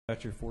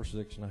For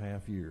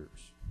 6.5 years.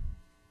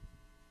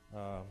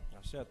 I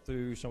sat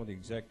through some of the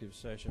executive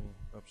session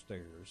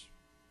upstairs.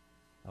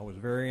 I was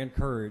very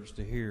encouraged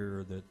to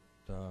hear that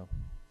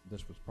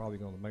this was probably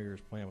going, the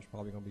mayor's plan was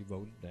probably going to be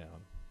voted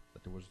down,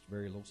 but there was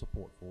very little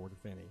support for it,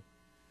 if any.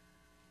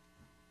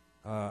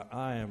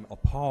 I am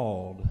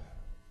appalled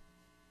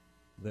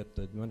that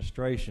the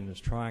administration is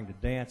trying to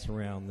dance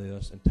around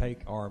this and take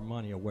our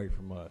money away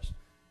from us.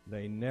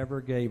 They never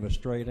gave a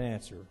straight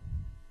answer.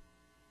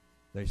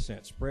 They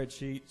sent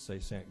spreadsheets, they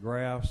sent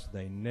graphs,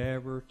 they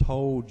never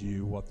told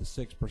you what the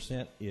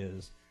 6%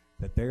 is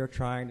that they're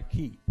trying to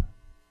keep.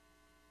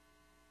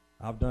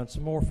 I've done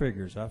some more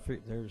figures.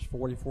 There's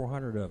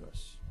 4,400 of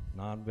us,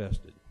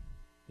 non-vested.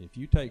 If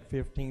you take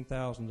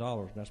 $15,000,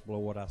 and that's below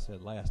what I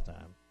said last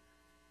time,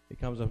 it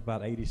comes up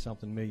about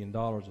 $80-something million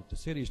that the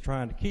city's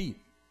trying to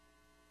keep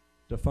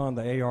to fund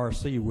the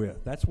ARC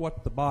with. That's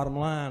what the bottom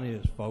line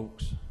is,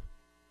 folks.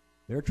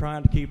 They're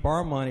trying to keep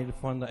our money to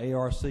fund the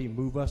ARC,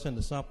 move us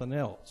into something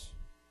else.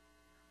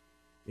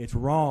 It's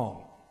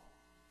wrong.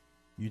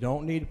 You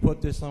don't need to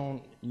put this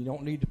on, you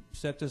don't need to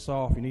set this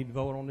off. You need to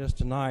vote on this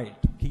tonight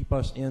to keep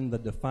us in the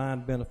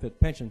defined benefit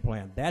pension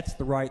plan. That's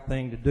the right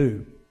thing to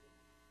do.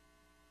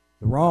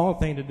 The wrong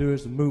thing to do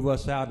is to move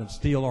us out and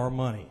steal our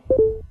money.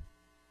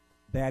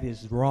 That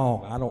is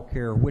wrong. I don't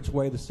care which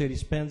way the city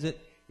spends it,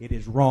 it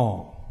is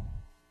wrong.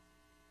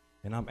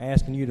 And I'm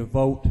asking you to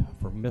vote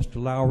for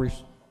Mr.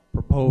 Lowry's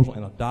proposal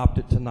and adopt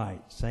it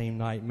tonight. Same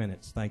night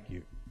minutes. Thank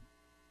you.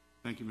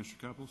 Thank you, Mr.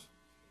 Cupples.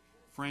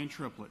 Fran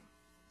Triplett.